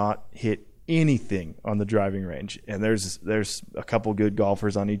could not hit anything on the driving range, and there's a couple good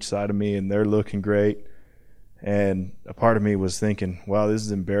golfers on each side of me, and they're looking great. And a part of me was thinking, wow, this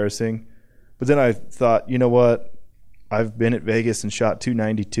is embarrassing. But then I thought, you know what? I've been at Vegas and shot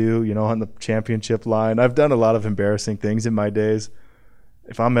 292, on the championship line. I've done a lot of embarrassing things in my days.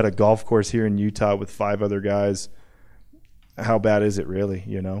 If I'm at a golf course here in Utah with 5 other guys, how bad is it really?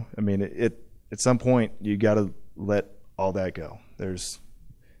 I mean, at some point you got to let all that go. There's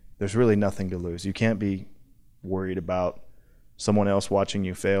really nothing to lose. You can't be worried about someone else watching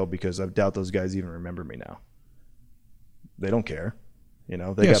you fail, because I doubt those guys even remember me now. They don't care. They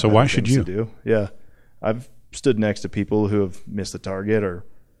got so why should you? To do. Yeah. I've stood next to people who have missed the target or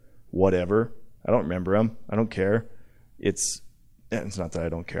whatever. I don't remember them. I don't care. It's not that I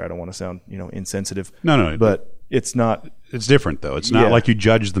don't care. I don't want to sound, insensitive. No. But it's not. It's different, though. It's not like you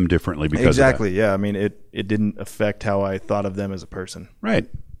judge them differently because of that. Yeah. I mean, it didn't affect how I thought of them as a person. Right.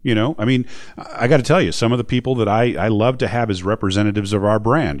 I mean, I got to tell you, some of the people that I love to have as representatives of our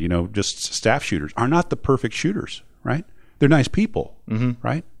brand, just staff shooters, are not the perfect shooters, right? They're nice people,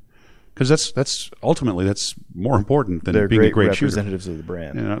 right? Because that's ultimately more important than being a great shooter. They're representatives of the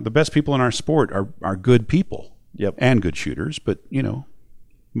brand. The best people in our sport are good people, and good shooters, but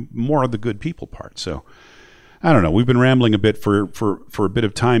more of the good people part. So I don't know. We've been rambling a bit for a bit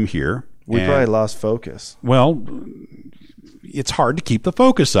of time here. We probably lost focus. Well, it's hard to keep the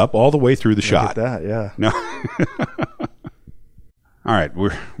focus up all the way through the shot. Look at that, yeah. No. All right,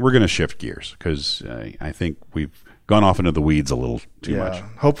 we're going to shift gears, because I think we've gone off into the weeds a little too much.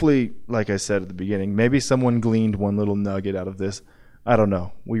 Hopefully, like I said at the beginning, maybe someone gleaned one little nugget out of this. I don't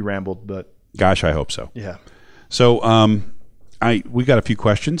know. We rambled, but gosh, I hope so. Yeah. So, we got a few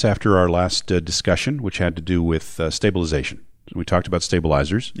questions after our last discussion, which had to do with stabilization. We talked about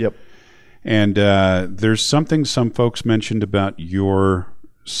stabilizers. Yep. And there's something some folks mentioned about your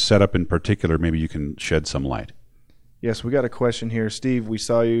setup in particular. Maybe you can shed some light. Yes, we got a question here. Steve, we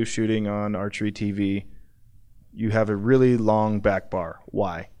saw you shooting on Archery TV. You have a really long back bar.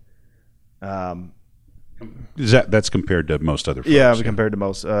 Why? That's compared to most other folks? Yeah, compared to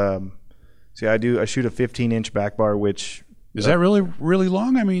most. See, I shoot a 15-inch back bar, which... Is that really, really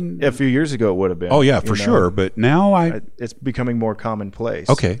long? I mean... A few years ago it would have been. Oh, yeah, for sure. But now it's becoming more commonplace.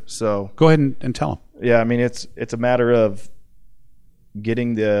 Okay. So... Go ahead and tell them. Yeah, I mean, it's a matter of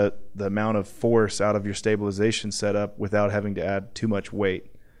getting the amount of force out of your stabilization setup without having to add too much weight.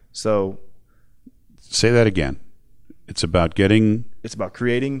 So... Say that again. It's about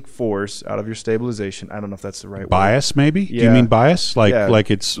creating force out of your stabilization. I don't know if that's the right word. Bias, maybe? Yeah. Do you mean bias? Like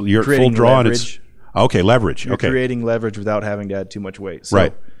you're at full draw leverage. and it's... Okay, leverage. You're creating leverage without having to add too much weight. So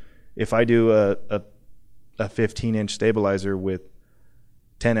right. if I do a 15-inch stabilizer with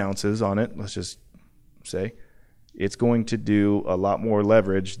 10 ounces on it, let's just say, it's going to do a lot more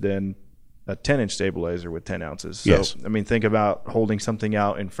leverage than a 10-inch stabilizer with 10 ounces. So, yes. I mean, think about holding something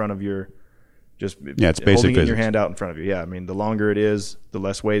out in front of your, it's basic holding it in physics. your hand out in front of you. Yeah, I mean, the longer it is, the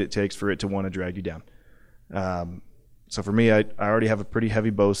less weight it takes for it to want to drag you down. So for me, I already have a pretty heavy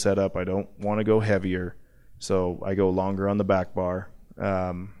bow setup. I don't want to go heavier, so I go longer on the back bar.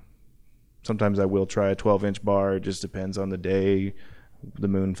 Sometimes I will try a 12-inch bar. It just depends on the day, the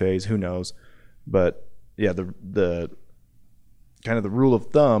moon phase, who knows. But yeah, the kind of the rule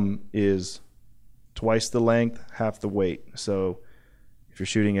of thumb is twice the length, half the weight. So if you're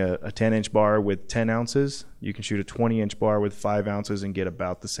shooting a 10-inch bar with 10 ounces, you can shoot a 20-inch bar with 5 ounces and get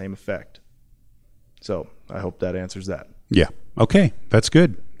about the same effect. So I hope that answers that. Yeah. Okay. That's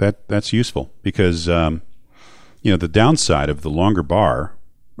good. That's useful because, the downside of the longer bar,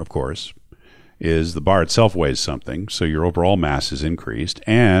 of course, is the bar itself weighs something. So your overall mass is increased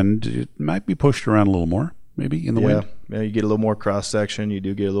and it might be pushed around a little more, maybe in the wind. Yeah. You get a little more cross section. You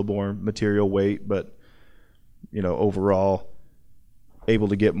do get a little more material weight, but, overall able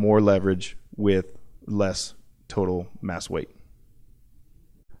to get more leverage with less total mass weight.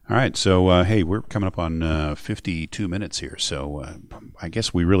 All right, so hey, we're coming up on 52 minutes here, so I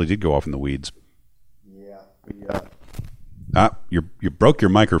guess we really did go off in the weeds. Yeah. You broke your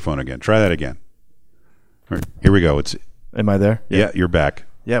microphone again. Try that again. All right, here we go. Am I there? Yeah, you're back.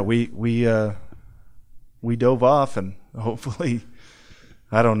 Yeah, we dove off, and hopefully,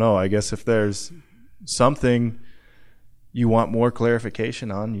 I don't know. I guess if there's something you want more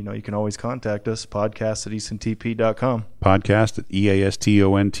clarification on, you can always contact us, podcast@eastontp.com. Podcast at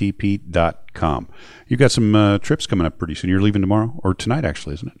eastontp.com. You got some trips coming up pretty soon. You're leaving tomorrow, or tonight,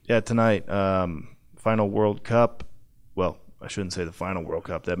 actually, isn't it? Yeah, tonight. Final World Cup. Well, I shouldn't say the final World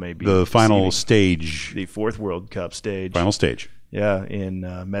Cup. That may be the final stage. The fourth World Cup stage. Final stage. Yeah, in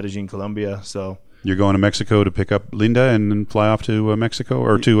Medellin, Colombia. So you're going to Mexico to pick up Linda and then fly off to Mexico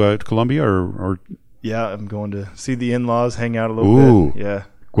or to Colombia or yeah, I'm going to see the in-laws, hang out a little bit. Yeah.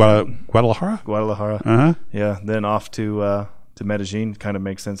 Guadalajara? Guadalajara. Uh-huh. Yeah, then off to Medellin. Kind of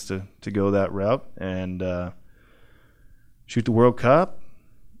makes sense to go that route and shoot the World Cup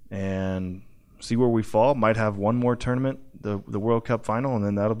and see where we fall. Might have one more tournament, the World Cup final, and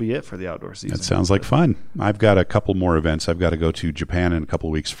then that'll be it for the outdoor season. That sounds like fun. I've got a couple more events. I've got to go to Japan in a couple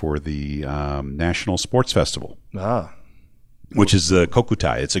of weeks for the National Sports Festival. Which is the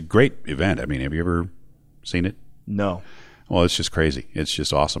Kokutai. It's a great event. I mean, have you ever seen it? No. Well, it's just crazy. It's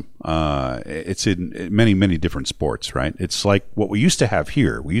just awesome. It's in many, many different sports, right? It's like what we used to have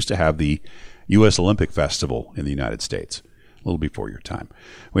here. We used to have the U.S. Olympic Festival in the United States, a little before your time.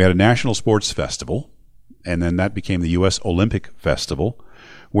 We had a National Sports Festival, and then that became the U.S. Olympic Festival,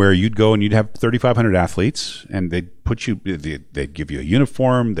 where you'd go and you'd have 3,500 athletes, and they'd give you a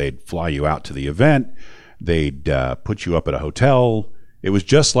uniform, they'd fly you out to the event, they'd put you up at a hotel. It was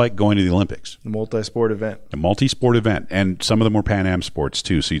just like going to the Olympics. A multi-sport event. A multi-sport event. And some of them were Pan Am sports,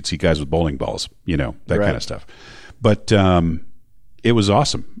 too. So you'd see guys with bowling balls, that kind of stuff. But it was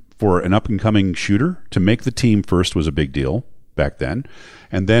awesome. For an up-and-coming shooter, to make the team first was a big deal back then.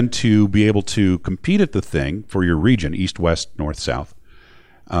 And then to be able to compete at the thing for your region, east, west, north, south.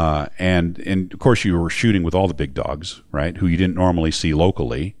 And of course, you were shooting with all the big dogs, right, who you didn't normally see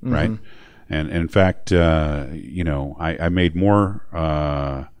locally, mm-hmm. right? And in fact, I made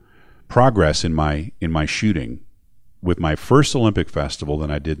more progress in my shooting with my first Olympic festival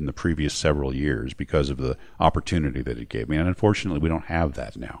than I did in the previous several years because of the opportunity that it gave me. And unfortunately, we don't have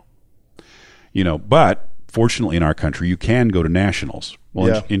that now. But fortunately in our country, you can go to nationals. Well,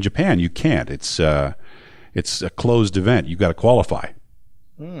 yeah. in Japan, you can't. It's a closed event. You've got to qualify.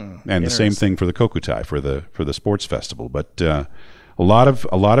 And the same thing for the Kokutai, for the sports festival. But a lot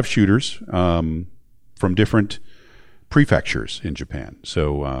of shooters from different prefectures in Japan.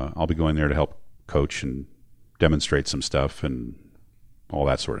 So I'll be going there to help coach and demonstrate some stuff and all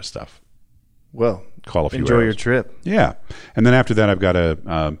that sort of stuff. Well, call a few enjoy arrows. your trip. Yeah, and then after that, I've got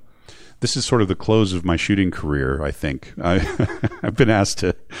a. This is sort of the close of my shooting career. I think I've been asked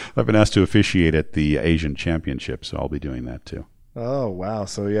to officiate at the Asian Championship, so I'll be doing that too. Oh wow!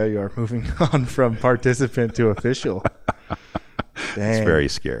 So yeah, you are moving on from participant to official. Dang. It's very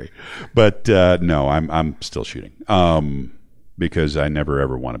scary, but no, I'm still shooting because I never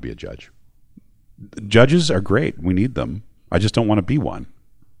ever want to be a judge. Judges are great; we need them. I just don't want to be one.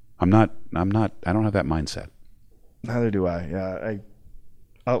 I don't have that mindset. Neither do I. Yeah,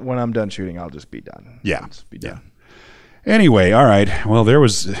 when I'm done shooting, I'll just be done. Yeah, I'll just be done. Yeah. Anyway, all right. Well, there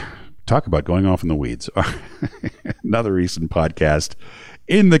was talk about going off in the weeds. Another Easton podcast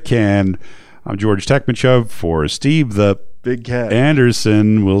in the can. I'm George Tekmitchov for Steve the Big Cat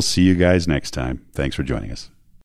Anderson. We'll see you guys next time. Thanks for joining us.